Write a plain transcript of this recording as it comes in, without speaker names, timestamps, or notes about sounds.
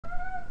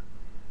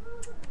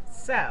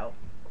So,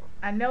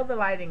 I know the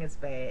lighting is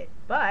bad,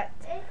 but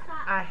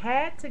I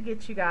had to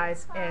get you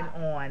guys in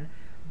on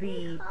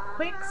the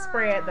quick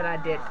spread that I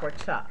did for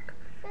Chuck.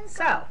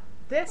 So,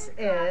 this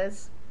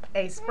is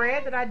a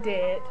spread that I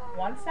did.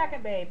 1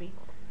 second, baby.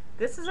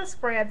 This is a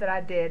spread that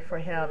I did for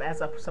him as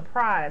a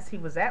surprise. He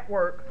was at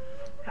work,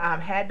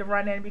 had to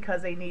run in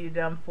because they needed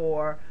him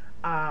for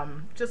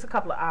just a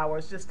couple of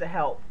hours just to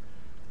help.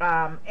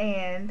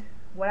 And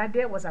what I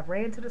did was I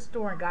ran to the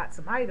store and got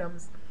some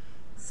items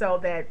so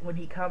that when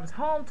he comes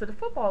home to the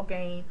football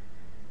game,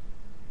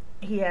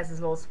 he has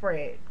his little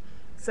spread.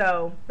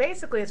 So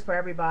basically, it's for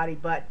everybody,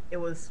 but it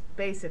was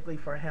basically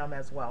for him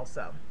as well.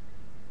 So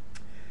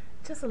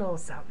just a little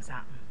something,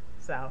 something.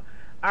 So,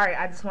 all right,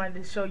 I just wanted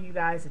to show you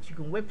guys that you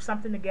can whip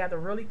something together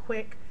really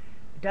quick.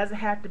 It doesn't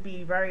have to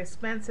be very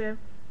expensive.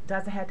 It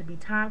doesn't have to be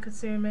time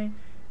consuming.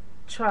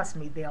 Trust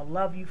me, they'll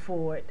love you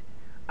for it.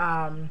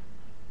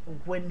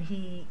 When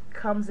he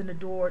comes in the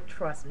door,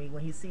 trust me,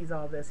 when he sees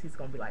all this, he's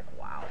gonna be like,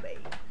 wow,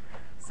 baby.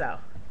 So,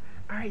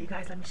 all right, you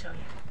guys, let me show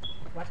you.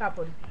 Watch out,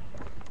 Pooty.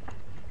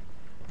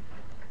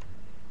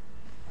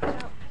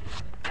 Watch out.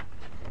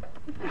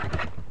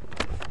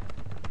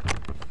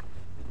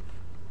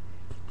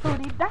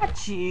 Pooty,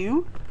 that's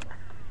you.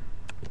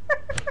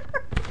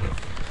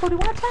 Pooty,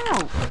 watch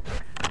out.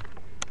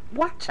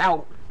 Watch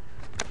out.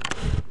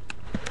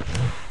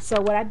 So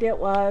what I did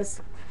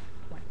was,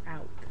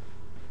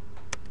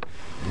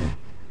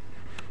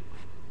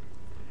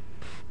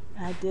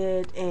 I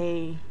did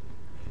a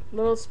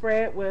little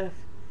spread with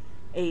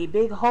a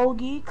big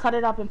hoagie, cut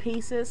it up in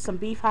pieces, some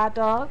beef hot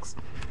dogs,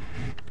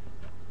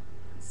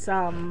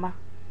 some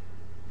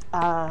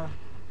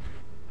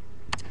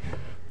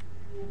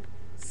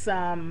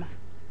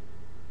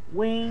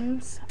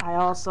wings. I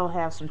also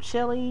have some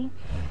chili.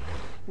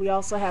 We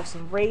also have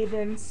some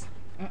Ravens.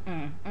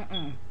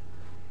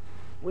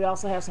 We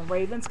also have some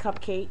Ravens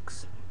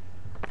cupcakes.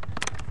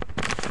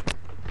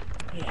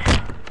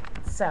 Yeah.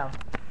 So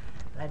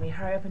let me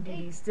hurry up and do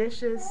these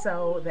dishes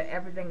so that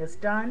everything is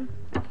done.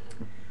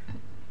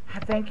 I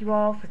thank you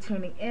all for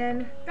tuning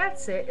in.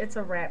 That's it. It's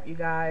a wrap, you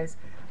guys.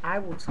 I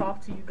will talk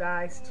to you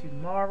guys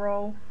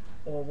tomorrow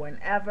or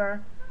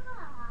whenever.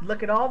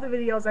 Look at all the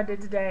videos I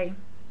did today.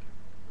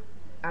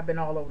 I've been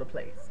all over the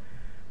place.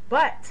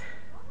 But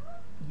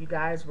you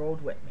guys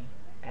rolled with me,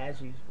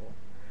 as usual.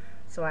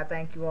 So I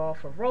thank you all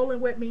for rolling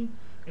with me.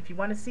 If you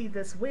want to see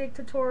this wig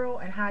tutorial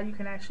and how you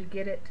can actually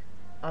get it,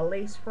 a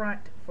lace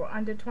front for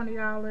under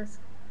 $20,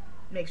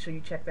 make sure you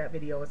check that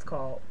video. It's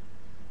called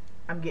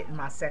I'm Getting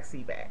My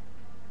Sexy Back.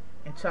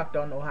 And Chuck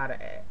don't know how to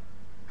act.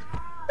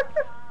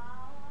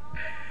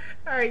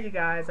 Alright, you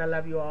guys, I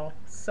love you all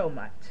so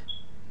much.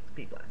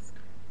 Be blessed.